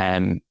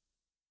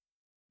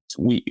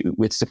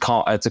 It's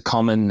a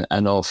common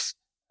enough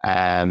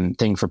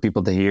thing for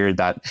people to hear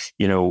that,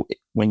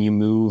 when you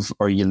move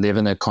or you live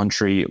in a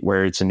country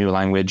where it's a new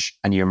language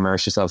and you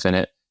immerse yourself in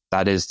it,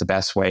 that is the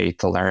best way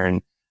to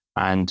learn.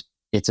 And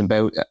it's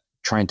about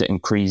trying to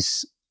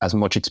increase as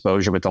much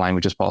exposure with the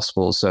language as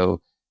possible.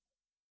 So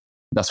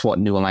that's what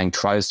Nualang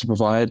tries to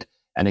provide,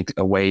 and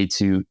a way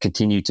to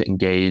continue to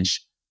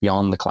engage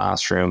beyond the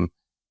classroom,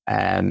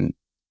 and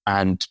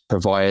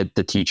provide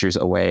the teachers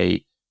a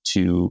way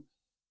to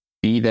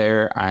be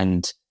there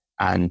and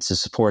to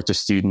support their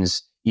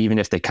students, even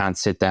if they can't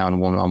sit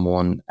down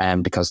one-on-one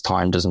because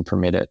time doesn't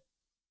permit it.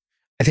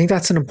 I think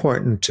that's an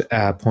important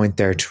point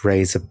there to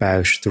raise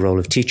about the role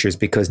of teachers,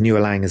 because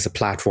Nualang is a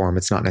platform.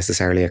 It's not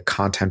necessarily a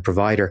content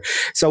provider.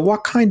 So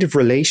what kind of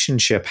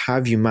relationship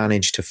have you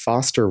managed to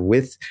foster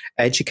with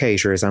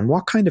educators, and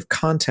what kind of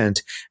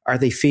content are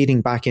they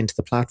feeding back into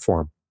the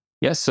platform?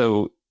 Yes,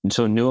 so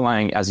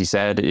Nualang, as you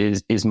said,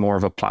 is more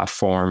of a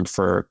platform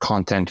for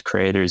content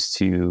creators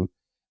to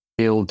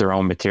build their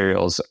own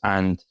materials.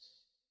 And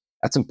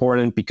that's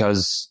important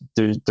because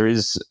there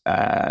is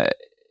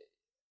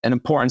an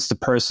importance to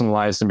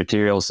personalize the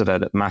material so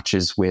that it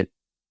matches with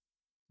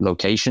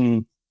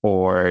location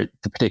or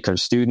the particular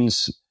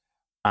students,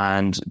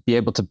 and be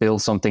able to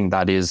build something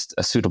that is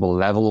a suitable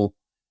level.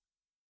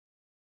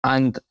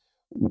 And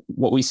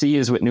what we see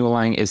is with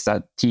Nualang is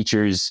that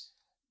teachers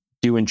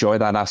do enjoy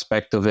that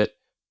aspect of it.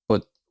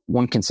 But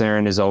one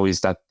concern is always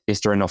that,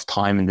 is there enough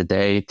time in the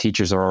day?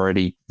 Teachers are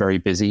already very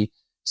busy.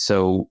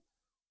 So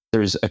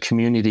there's a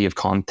community of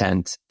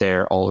content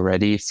there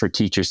already for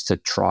teachers to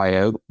try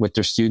out with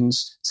their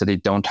students, so they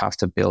don't have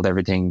to build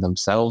everything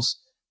themselves.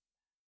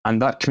 And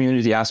that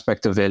community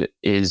aspect of it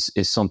is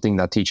something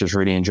that teachers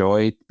really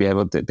enjoy, being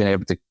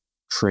able to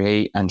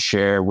create and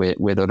share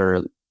with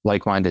other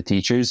like-minded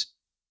teachers.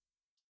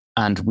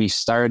 And we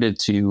started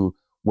to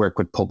work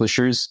with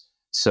publishers.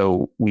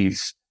 So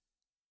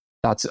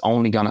that's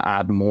only going to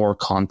add more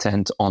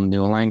content on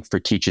Nualang for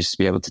teachers to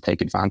be able to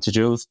take advantage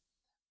of,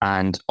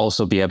 and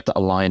also be able to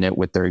align it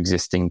with their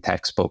existing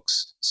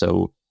textbooks.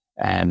 So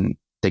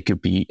they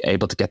could be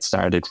able to get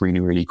started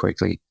really, really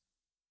quickly.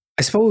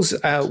 I suppose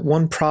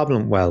one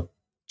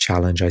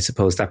challenge, I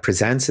suppose, that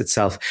presents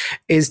itself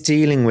is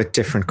dealing with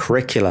different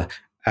curricula.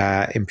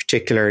 In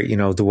particular,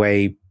 the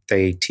way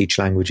they teach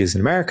languages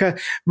in America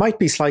might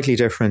be slightly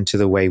different to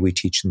the way we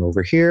teach them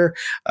over here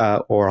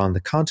or on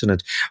the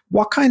continent.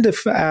 What kind of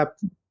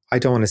I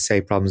don't want to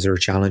say problems or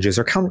challenges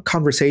or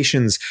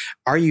conversations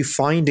are you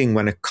finding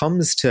when it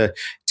comes to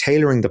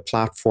tailoring the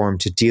platform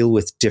to deal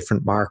with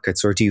different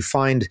markets? Or do you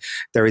find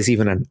there is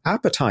even an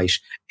appetite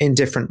in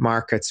different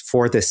markets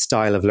for this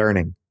style of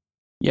learning?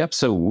 Yep.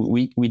 So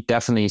we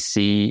definitely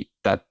see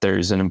that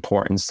there's an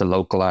importance to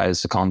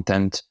localize the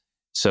content.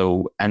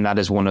 So, and that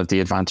is one of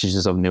the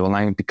advantages of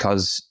Nualang,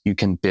 because you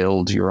can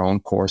build your own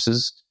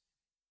courses.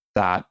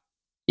 That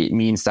it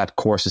means that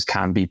courses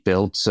can be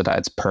built so that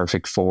it's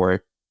perfect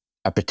for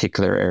a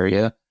particular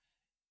area.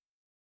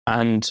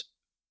 And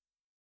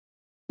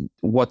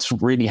what's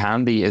really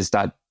handy is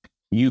that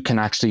you can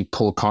actually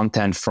pull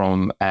content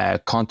from a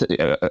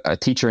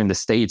teacher in the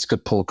States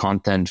could pull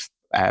content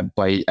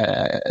by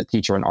a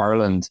teacher in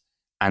Ireland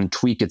and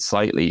tweak it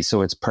slightly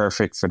so it's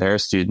perfect for their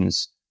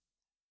students,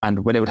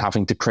 and without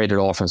having to create it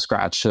all from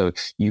scratch. So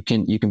you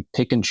can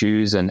pick and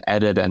choose and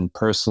edit and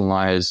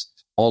personalize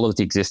all of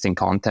the existing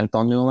content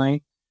on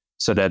Nualang,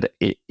 so that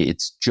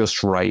it's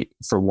just right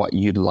for what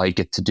you'd like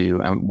it to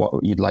do and what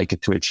you'd like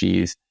it to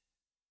achieve.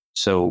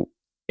 So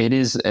it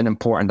is an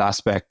important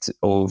aspect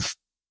of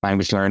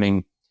language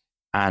learning.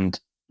 And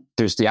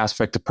there's the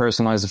aspect of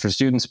personalize it for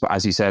students, but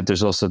as you said,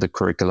 there's also the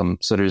curriculum.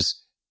 So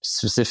there's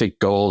specific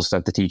goals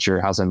that the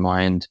teacher has in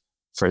mind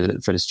for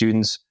the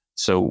students.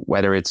 So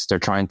whether it's they're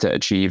trying to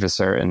achieve a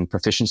certain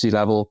proficiency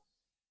level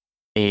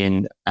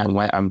and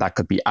that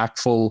could be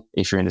ACTFL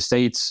if you're in the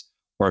States,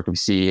 or it could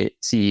be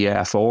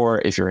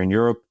CEF4 if you're in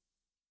Europe.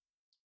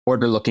 or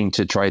they're looking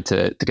to try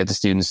to get the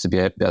students to be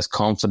as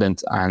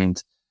confident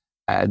and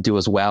do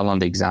as well on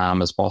the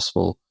exam as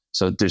possible.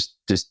 So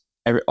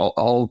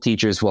all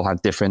teachers will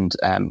have different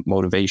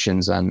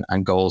motivations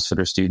and goals for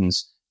their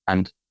students.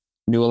 And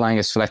Nualang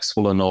is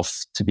flexible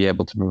enough to be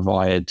able to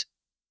provide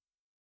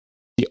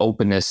the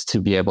openness to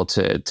be able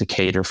to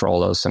cater for all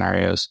those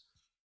scenarios.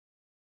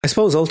 I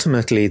suppose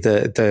ultimately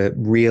the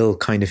real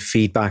kind of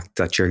feedback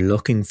that you're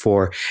looking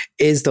for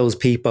is those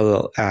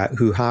people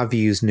who have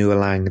used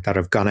Nualang, that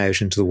have gone out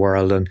into the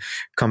world and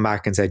come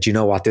back and said, you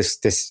know what,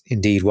 this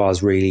indeed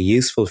was really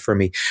useful for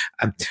me.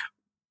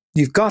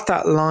 You've got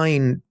that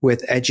line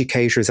with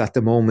educators at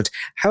the moment.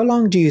 How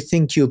long do you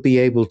think you'll be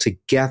able to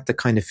get the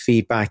kind of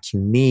feedback you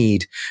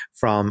need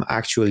from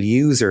actual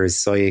users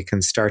so you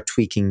can start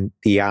tweaking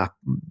the app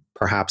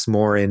perhaps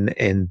more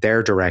in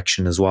their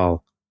direction as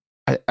well?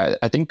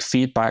 I think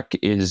feedback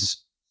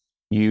is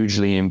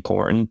hugely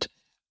important,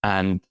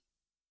 and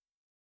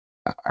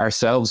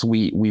ourselves,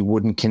 we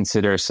wouldn't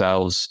consider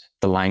ourselves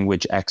the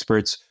language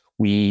experts.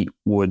 We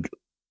would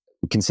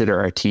consider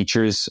our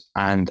teachers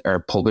and our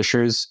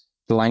publishers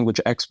the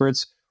language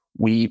experts.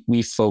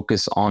 We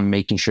focus on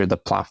making sure the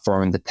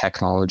platform and the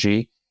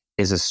technology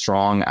is as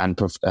strong and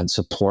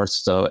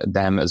supports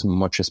them as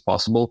much as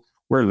possible.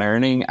 We're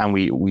learning, and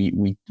we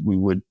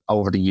would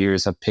over the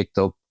years have picked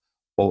up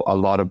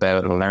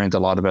learned a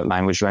lot about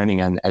language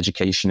learning and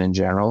education in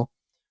general.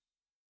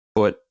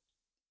 But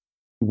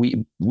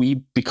we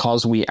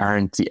because we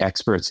aren't the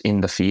experts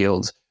in the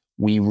field,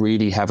 we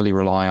really heavily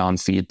rely on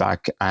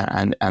feedback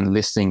and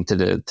listening to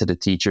the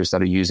teachers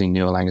that are using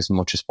Nualang as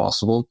much as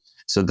possible.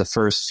 So the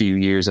first few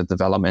years of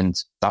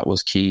development, that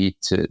was key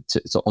to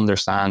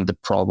understand the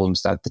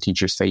problems that the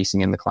teacher's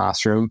facing in the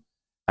classroom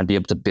and be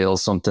able to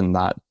build something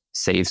that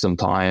saves them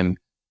time,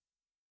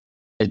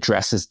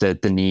 addresses the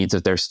needs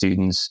of their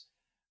students.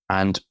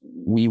 And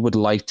we would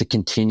like to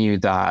continue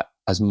that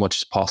as much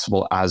as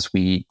possible as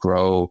we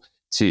grow,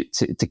 to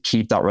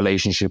keep that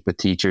relationship with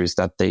teachers,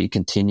 that they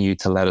continue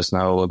to let us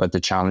know about the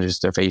challenges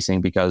they're facing,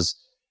 because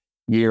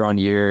year on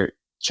year,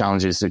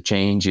 challenges have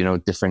changed,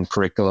 different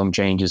curriculum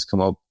changes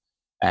come up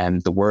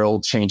and the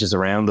world changes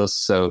around us.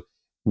 So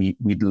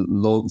we'd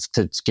love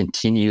to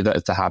continue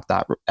to have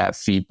that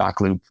feedback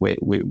loop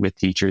with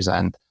teachers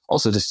and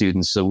also the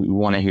students. So we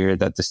want to hear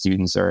that the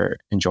students are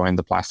enjoying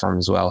the platform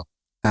as well.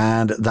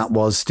 And that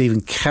was Stephen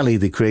Kelly,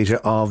 the creator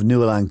of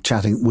Nualang,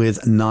 chatting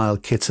with Niall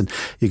Kitson.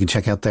 You can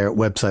check out their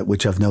website,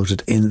 which I've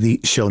noted in the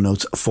show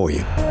notes for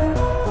you.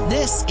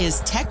 This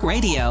is Tech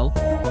Radio.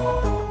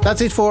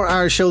 That's it for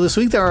our show this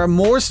week. There are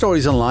more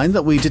stories online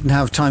that we didn't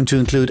have time to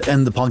include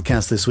in the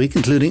podcast this week,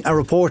 including a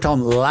report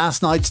on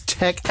last night's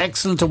Tech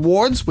Excellent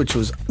Awards, which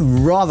was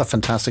rather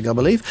fantastic, I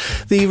believe.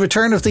 The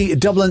return of the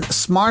Dublin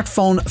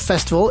Smartphone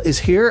Festival is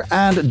here,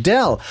 and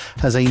Dell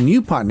has a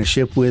new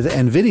partnership with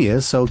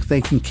NVIDIA so they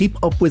can keep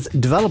up with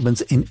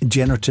developments in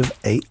generative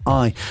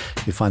AI.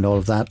 You find all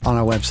of that on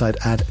our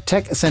website at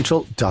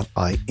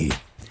techcentral.ie.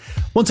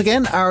 Once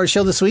again, our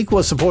show this week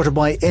was supported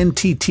by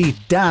NTT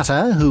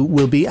Data, who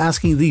will be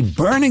asking the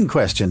burning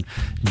question: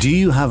 do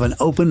you have an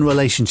open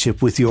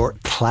relationship with your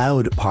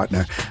cloud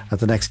partner?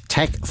 At the next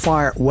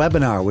TechFire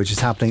webinar, which is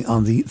happening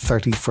on the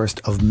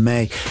 31st of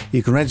May.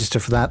 You can register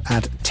for that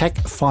at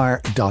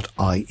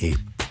techfire.ie.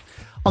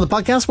 On the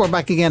podcast, we're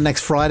back again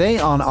next Friday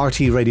on RT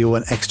Radio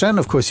 1 Extra. And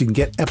of course, you can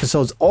get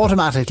episodes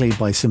automatically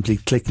by simply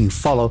clicking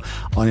follow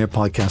on your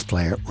podcast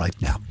player right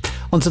now.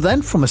 Until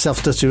then, from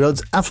myself, Dusty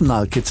Rhodes, and from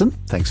Niall Kitson,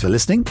 thanks for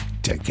listening.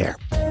 Take care.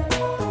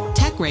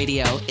 Tech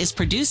Radio is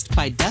produced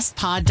by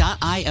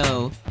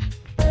DustPod.io.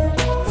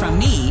 From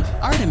me,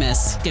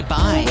 Artemis,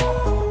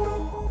 goodbye.